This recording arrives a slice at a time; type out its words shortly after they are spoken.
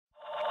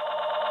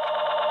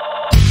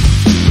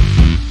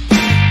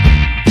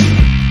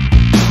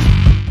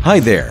Hi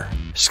there,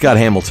 Scott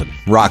Hamilton,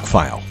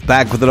 ROCKFILE,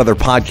 back with another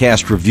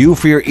podcast review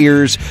for your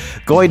ears.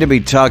 Going to be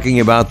talking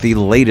about the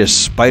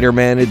latest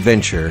Spider-Man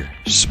adventure,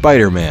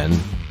 Spider-Man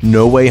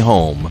No Way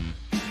Home.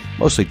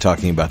 Mostly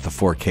talking about the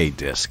 4K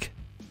disc.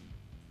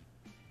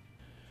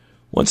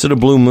 Once in a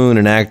blue moon,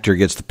 an actor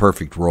gets the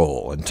perfect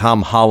role, and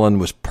Tom Holland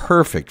was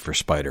perfect for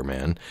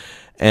Spider-Man,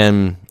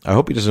 and I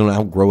hope he doesn't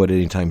outgrow it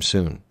anytime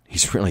soon.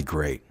 He's really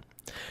great.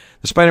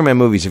 The Spider-Man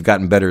movies have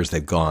gotten better as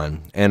they've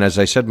gone, and as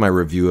I said in my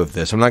review of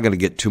this, I'm not going to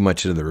get too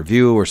much into the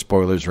review or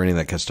spoilers or any of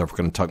that kind of stuff. We're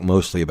going to talk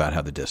mostly about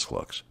how the disc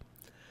looks.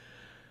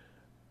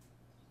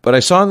 But I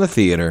saw it in the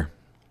theater,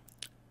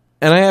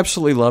 and I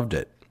absolutely loved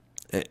it.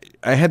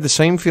 I had the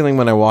same feeling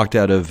when I walked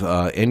out of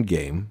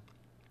Endgame,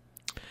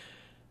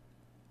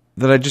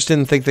 that I just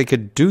didn't think they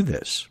could do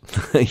this,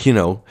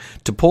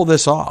 to pull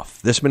this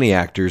off. This many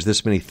actors,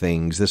 this many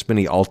things, this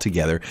many all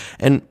together,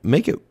 and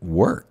make it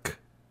work.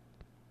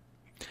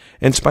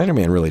 And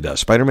Spider-Man really does.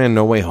 Spider-Man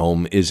No Way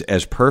Home is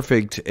as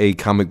perfect a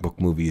comic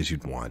book movie as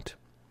you'd want.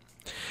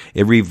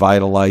 It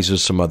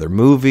revitalizes some other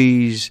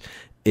movies.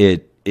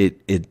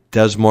 It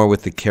does more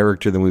with the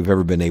character than we've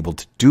ever been able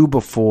to do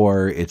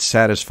before. It's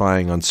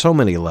satisfying on so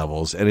many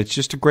levels, and it's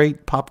just a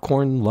great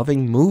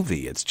popcorn-loving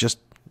movie. It's just,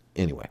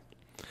 anyway.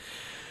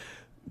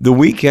 The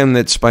weekend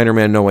that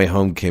Spider-Man No Way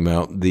Home came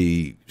out,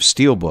 the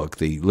Steelbook,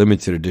 the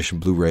limited edition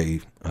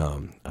Blu-ray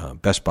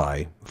Best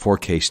Buy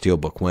 4K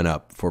Steelbook went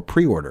up for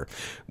pre-order,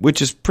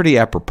 which is pretty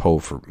apropos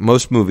for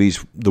most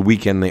movies. The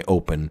weekend they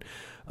open,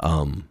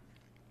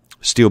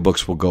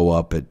 Steelbooks will go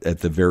up at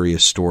the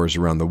various stores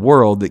around the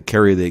world that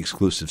carry the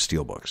exclusive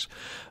Steelbooks.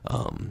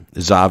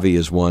 Zavi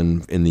is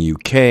one in the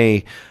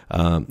UK.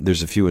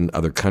 There's a few in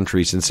other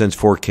countries. And since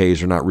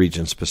 4Ks are not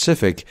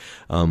region-specific,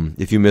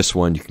 if you miss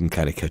one, you can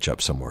kind of catch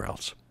up somewhere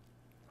else.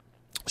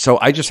 So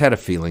I just had a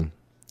feeling.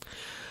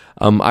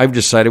 I've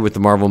decided with the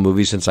Marvel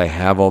movies, since I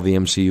have all the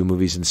MCU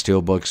movies in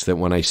Steelbooks, that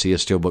when I see a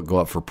Steelbook go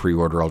up for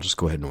pre-order, I'll just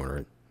go ahead and order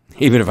it,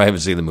 even if I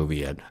haven't seen the movie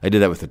yet. I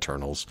did that with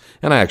Eternals,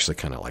 and I actually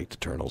kind of liked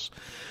Eternals.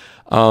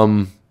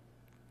 So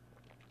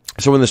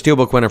when the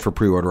Steelbook went up for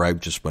pre-order, I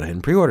just went ahead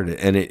and pre-ordered it,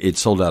 and it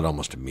sold out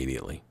almost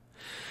immediately.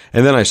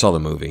 And then I saw the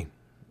movie,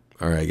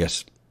 or I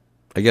guess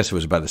it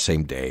was about the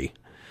same day.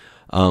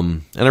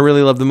 And I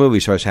really loved the movie,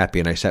 so I was happy,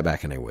 and I sat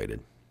back and I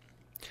waited.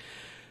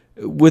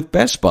 With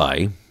Best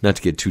Buy, not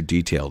to get too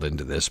detailed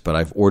into this, but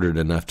I've ordered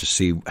enough to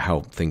see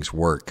how things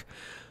work.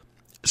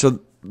 So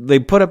they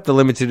put up the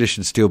limited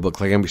edition Steelbook,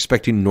 like I'm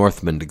expecting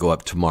Northman to go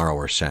up tomorrow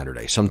or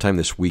Saturday. Sometime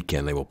this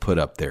weekend they will put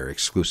up their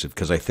exclusive,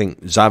 because I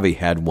think Zavi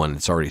had one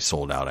that's already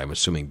sold out. I'm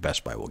assuming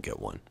Best Buy will get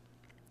one.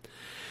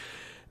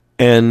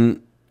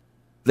 And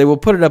they will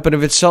put it up, and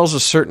if it sells a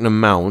certain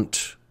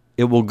amount,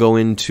 it will go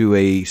into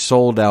a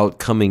sold-out,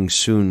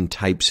 coming-soon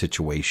type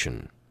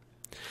situation.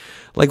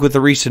 Like with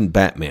the recent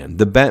Batman.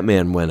 The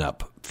Batman went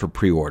up for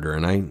pre-order,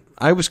 and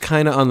I was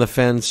kind of on the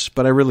fence,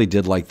 but I really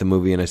did like the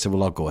movie, and I said,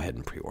 well, I'll go ahead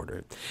and pre-order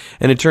it.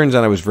 And it turns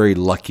out I was very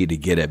lucky to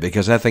get it,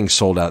 because that thing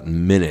sold out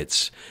in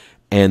minutes,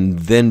 and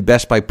then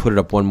Best Buy put it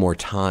up one more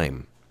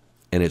time,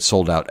 and it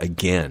sold out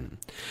again.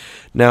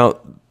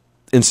 Now,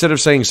 instead of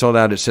saying sold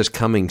out, it says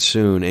coming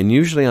soon, and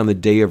usually on the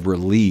day of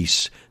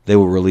release, they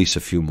will release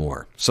a few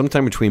more.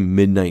 Sometime between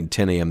midnight and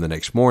 10 a.m. the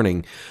next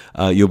morning,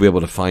 you'll be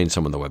able to find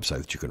some on the website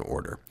that you can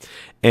order.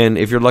 And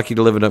if you're lucky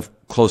to live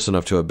close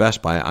enough to a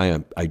Best Buy,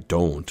 I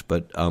don't,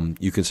 but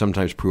you can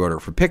sometimes pre-order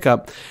for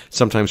pickup,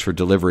 sometimes for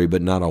delivery,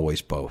 but not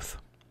always both.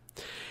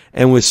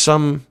 And with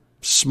some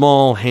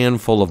small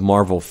handful of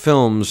Marvel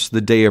films, the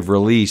day of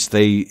release,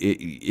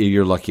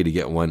 you're lucky to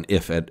get one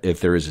if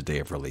there is a day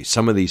of release.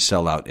 Some of these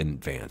sell out in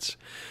advance.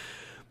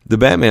 The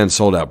Batman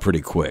sold out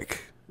pretty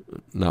quick.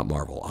 Not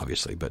Marvel,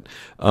 obviously, but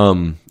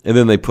and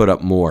then they put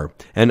up more.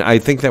 And I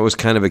think that was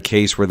kind of a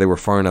case where they were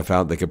far enough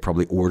out they could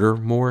probably order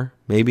more,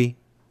 maybe.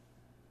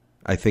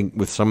 I think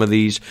with some of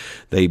these,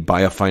 they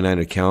buy a finite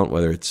account,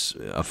 whether it's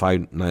a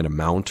finite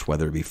amount,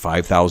 whether it be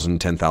 5,000,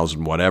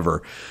 10,000,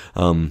 whatever.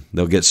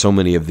 They'll get so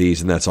many of these,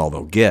 and that's all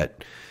they'll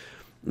get.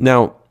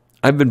 Now,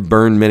 I've been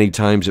burned many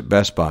times at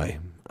Best Buy.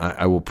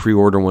 I will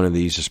pre-order one of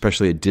these,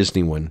 especially a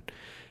Disney one,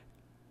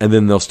 and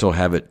then they'll still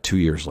have it 2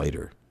 years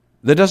later.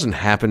 That doesn't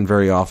happen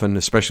very often,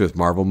 especially with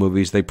Marvel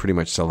movies. They pretty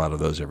much sell out of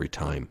those every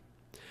time.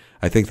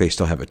 I think they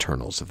still have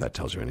Eternals, if that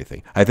tells you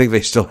anything. I think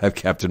they still have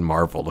Captain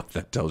Marvel, if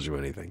that tells you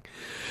anything.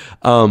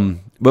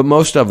 But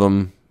most of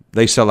them,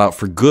 they sell out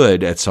for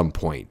good at some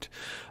point.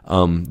 There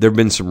have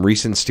been some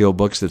recent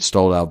Steelbooks that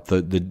sold out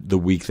the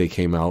week they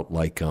came out,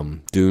 like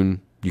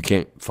Dune. You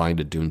can't find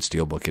a Dune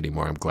Steelbook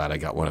anymore. I'm glad I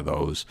got one of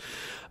those.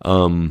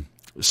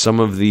 Some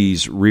of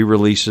these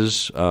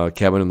re-releases,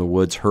 Cabin in the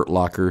Woods, Hurt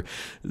Locker,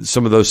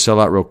 some of those sell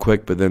out real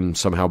quick, but then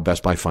somehow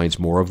Best Buy finds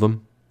more of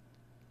them.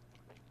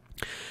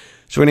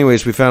 So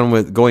anyways, we found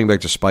with going back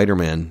to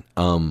Spider-Man,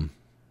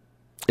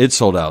 it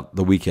sold out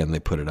the weekend they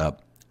put it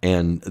up.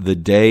 And the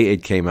day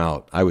it came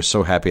out, I was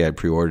so happy I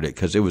pre-ordered it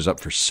because it was up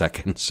for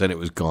seconds and it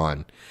was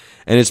gone.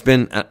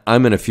 And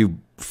I'm in a few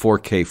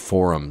 4K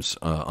forums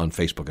on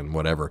Facebook and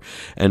whatever,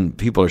 and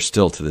people are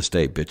still to this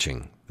day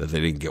bitching that they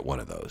didn't get one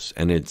of those,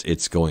 and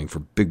it's going for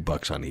big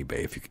bucks on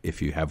eBay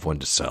if you have one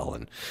to sell.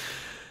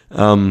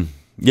 And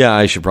yeah,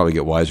 I should probably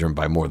get wiser and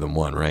buy more than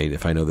one, right?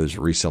 If I know there's a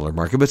reseller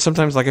market. But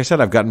sometimes, like I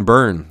said, I've gotten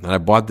burned, and I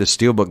bought this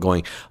Steelbook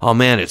going, oh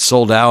man, it's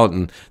sold out,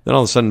 and then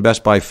all of a sudden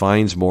Best Buy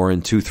finds more,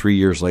 and 2-3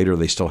 years later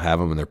they still have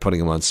them, and they're putting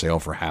them on sale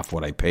for half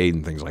what I paid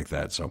and things like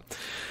that. So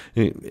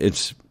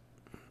it's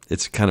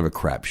kind of a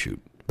crapshoot.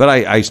 But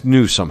I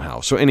knew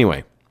somehow. So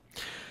anyway,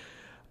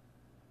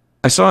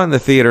 I saw it in the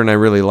theater, and I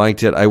really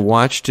liked it. I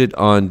watched it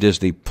on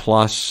Disney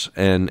Plus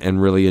and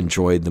really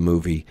enjoyed the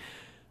movie,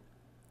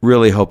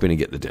 really hoping to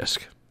get the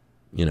disc.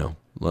 You know,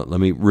 let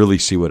me really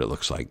see what it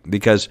looks like.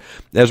 Because,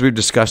 as we've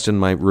discussed in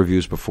my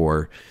reviews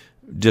before,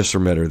 discs are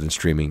better than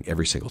streaming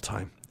every single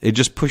time. It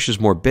just pushes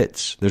more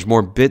bits. There's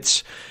more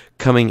bits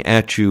coming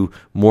at you.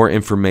 More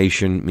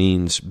information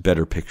means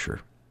better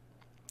picture.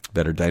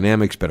 Better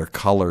dynamics, better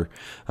color,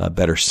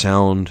 better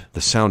sound.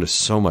 The sound is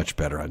so much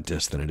better on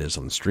disc than it is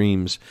on the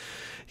streams.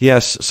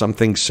 Yes, some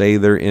things say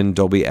they're in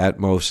Dolby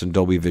Atmos and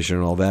Dolby Vision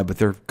and all that, but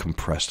they're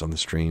compressed on the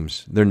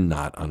streams. They're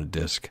not on a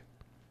disc.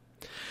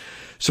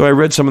 So I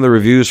read some of the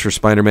reviews for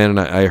Spider-Man, and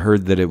I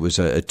heard that it was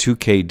a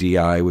 2K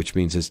DI, which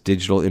means it's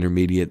digital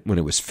intermediate. When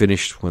it was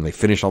finished, when they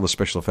finished all the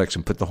special effects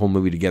and put the whole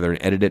movie together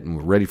and edited it and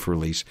were ready for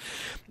release,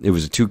 it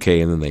was a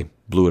 2K, and then they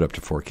blew it up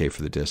to 4K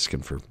for the disc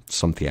and for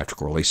some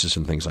theatrical releases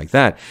and things like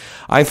that.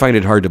 I find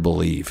it hard to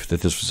believe that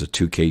this was a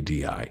 2K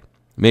DI.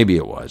 Maybe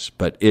it was,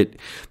 but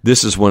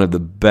this is one of the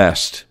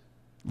best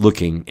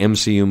looking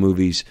MCU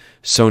movies,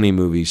 Sony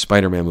movies,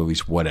 Spider-Man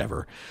movies,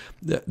 whatever.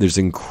 There's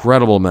an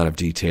incredible amount of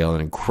detail,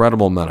 an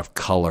incredible amount of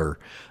color.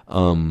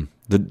 The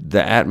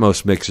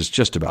Atmos mix is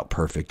just about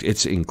perfect.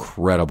 It's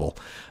incredible.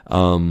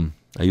 I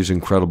use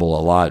incredible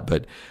a lot,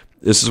 but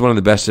this is one of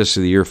the best discs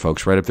of the year,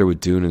 folks, right up there with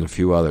Dune and a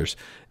few others.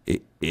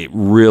 It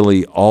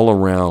really, all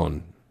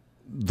around,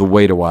 the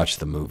way to watch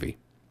the movie.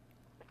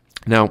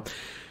 Now,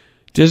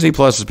 Disney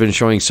Plus has been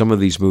showing some of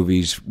these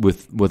movies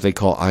with what they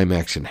call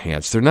IMAX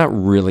enhanced. They're not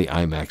really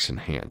IMAX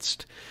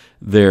enhanced.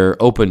 They're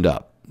opened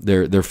up.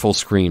 They're full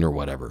screen or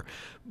whatever.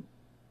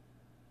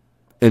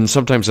 And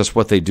sometimes that's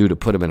what they do to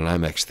put them in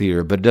an IMAX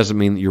theater, but it doesn't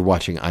mean that you're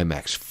watching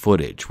IMAX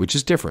footage, which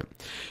is different.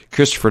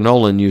 Christopher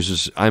Nolan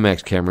uses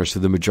IMAX cameras for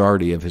the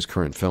majority of his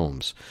current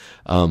films.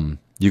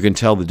 You can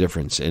tell the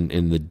difference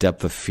in the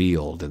depth of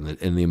field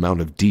and the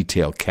amount of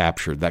detail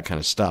captured, that kind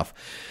of stuff.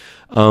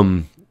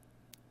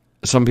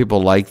 Some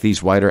people like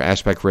these wider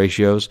aspect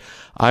ratios.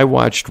 I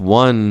watched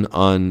one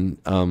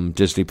on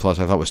Disney Plus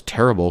I thought was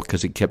terrible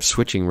because it kept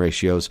switching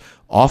ratios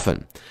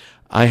often.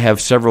 I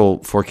have several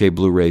 4K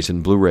Blu-rays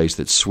and Blu-rays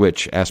that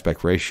switch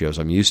aspect ratios.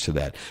 I'm used to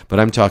that. But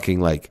I'm talking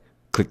like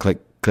click,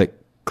 click, click,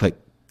 click,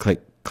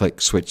 click,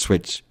 click, switch,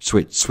 switch,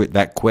 switch, switch,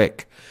 that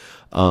quick.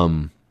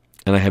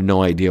 And I have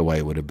no idea why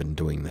it would have been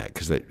doing that,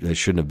 because they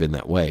shouldn't have been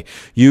that way.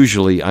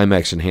 Usually,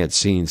 IMAX enhanced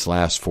scenes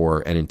last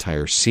for an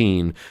entire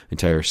scene,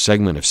 entire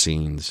segment of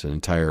scenes, an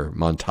entire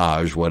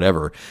montage,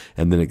 whatever,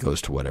 and then it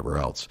goes to whatever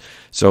else.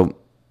 So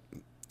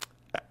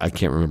I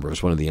can't remember. It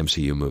was one of the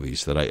MCU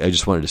movies that I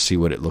just wanted to see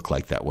what it looked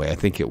like that way. I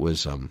think it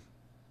was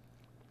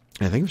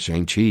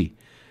Shang-Chi.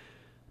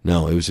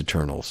 No, it was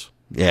Eternals.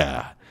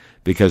 Yeah,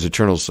 because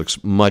Eternals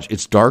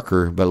it's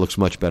darker, but it looks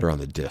much better on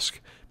the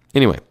disc.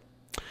 Anyway.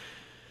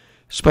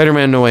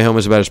 Spider-Man No Way Home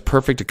is about as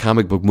perfect a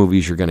comic book movie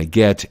as you're going to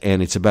get,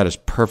 and it's about as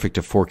perfect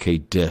a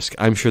 4K disc.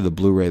 I'm sure the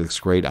Blu-ray looks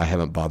great. I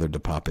haven't bothered to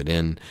pop it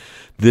in.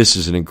 This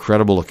is an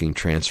incredible-looking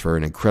transfer,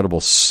 an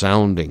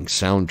incredible-sounding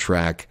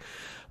soundtrack.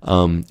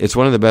 It's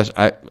one of the best.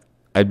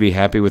 I'd be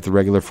happy with the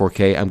regular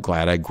 4K. I'm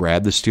glad I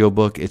grabbed the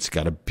Steelbook. It's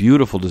got a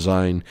beautiful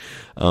design.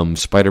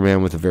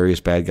 Spider-Man with the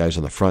various bad guys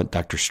on the front.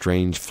 Doctor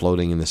Strange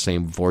floating in the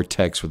same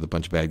vortex with a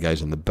bunch of bad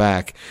guys on the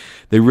back.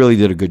 They really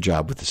did a good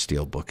job with the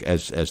Steelbook,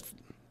 as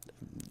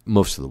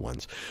most of the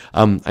ones.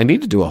 I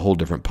need to do a whole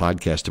different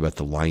podcast about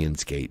the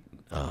Lionsgate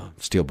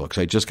Steelbooks.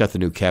 I just got the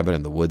new Cabin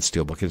in the Woods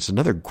Steelbook, and it's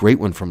another great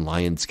one from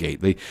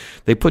Lionsgate.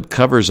 They put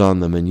covers on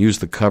them and use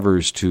the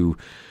covers to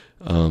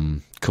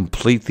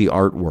complete the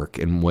artwork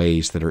in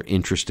ways that are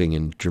interesting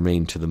and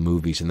germane to the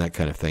movies and that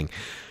kind of thing.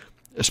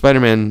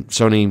 Spider-Man,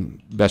 Sony,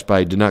 Best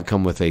Buy did not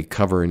come with a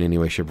cover in any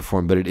way, shape, or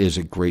form, but it is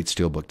a great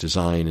Steelbook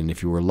design, and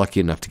if you were lucky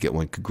enough to get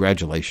one,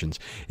 congratulations.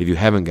 If you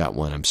haven't got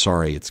one, I'm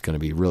sorry, it's going to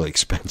be really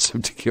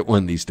expensive to get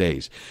one these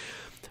days.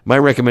 My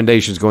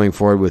recommendations going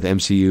forward with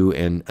MCU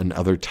and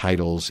other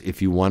titles,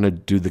 if you want to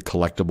do the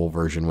collectible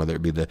version, whether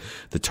it be the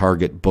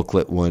Target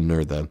booklet one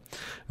or the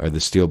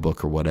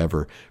Steelbook or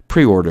whatever,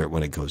 pre-order it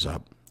when it goes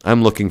up.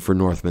 I'm looking for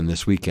Northman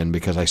this weekend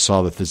because I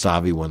saw that the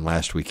Zavi one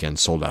last weekend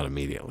sold out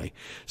immediately.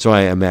 So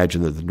I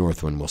imagine that the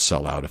Northman will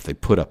sell out if they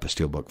put up a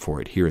Steelbook for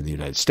it here in the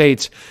United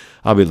States.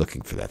 I'll be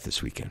looking for that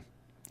this weekend.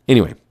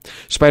 Anyway,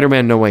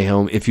 Spider-Man No Way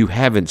Home, if you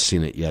haven't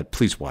seen it yet,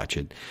 please watch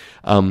it.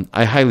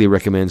 I highly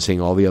recommend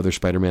seeing all the other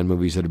Spider-Man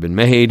movies that have been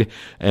made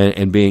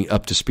and being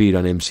up to speed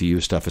on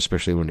MCU stuff,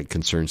 especially when it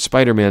concerns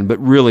Spider-Man. But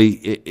really,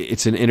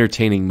 it's an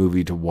entertaining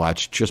movie to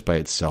watch just by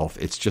itself.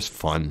 It's just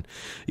fun,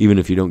 even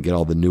if you don't get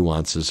all the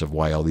nuances of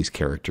why all these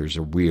characters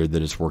are weird,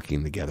 that it's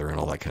working together and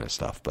all that kind of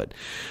stuff. But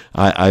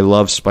I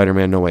love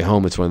Spider-Man No Way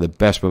Home. It's one of the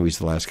best movies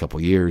the last couple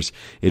of years.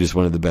 It is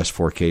one of the best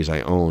 4Ks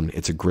I own.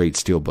 It's a great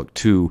Steelbook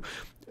 2.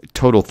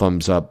 Total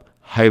thumbs up.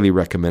 Highly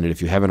recommend it.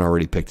 If you haven't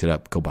already picked it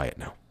up, go buy it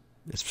now.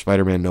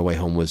 Spider-Man No Way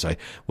Home was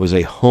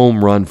a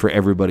home run for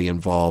everybody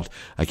involved.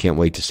 I can't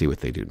wait to see what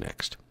they do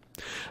next.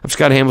 I'm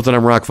Scott Hamilton.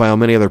 I'm ROCKFILE.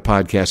 Many other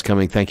podcasts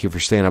coming. Thank you for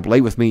staying up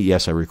late with me.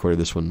 Yes, I recorded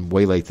this one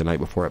way late the night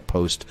before it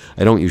post.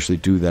 I don't usually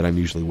do that. I'm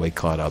usually way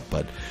caught up,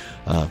 but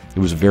it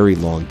was a very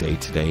long day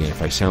today, and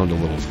if I sound a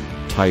little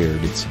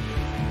tired, it's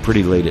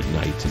pretty late at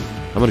night, and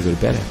I'm going to go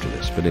to bed after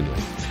this. But anyway,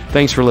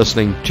 thanks for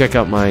listening. Check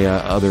out my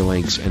other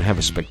links, and have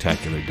a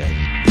spectacular day.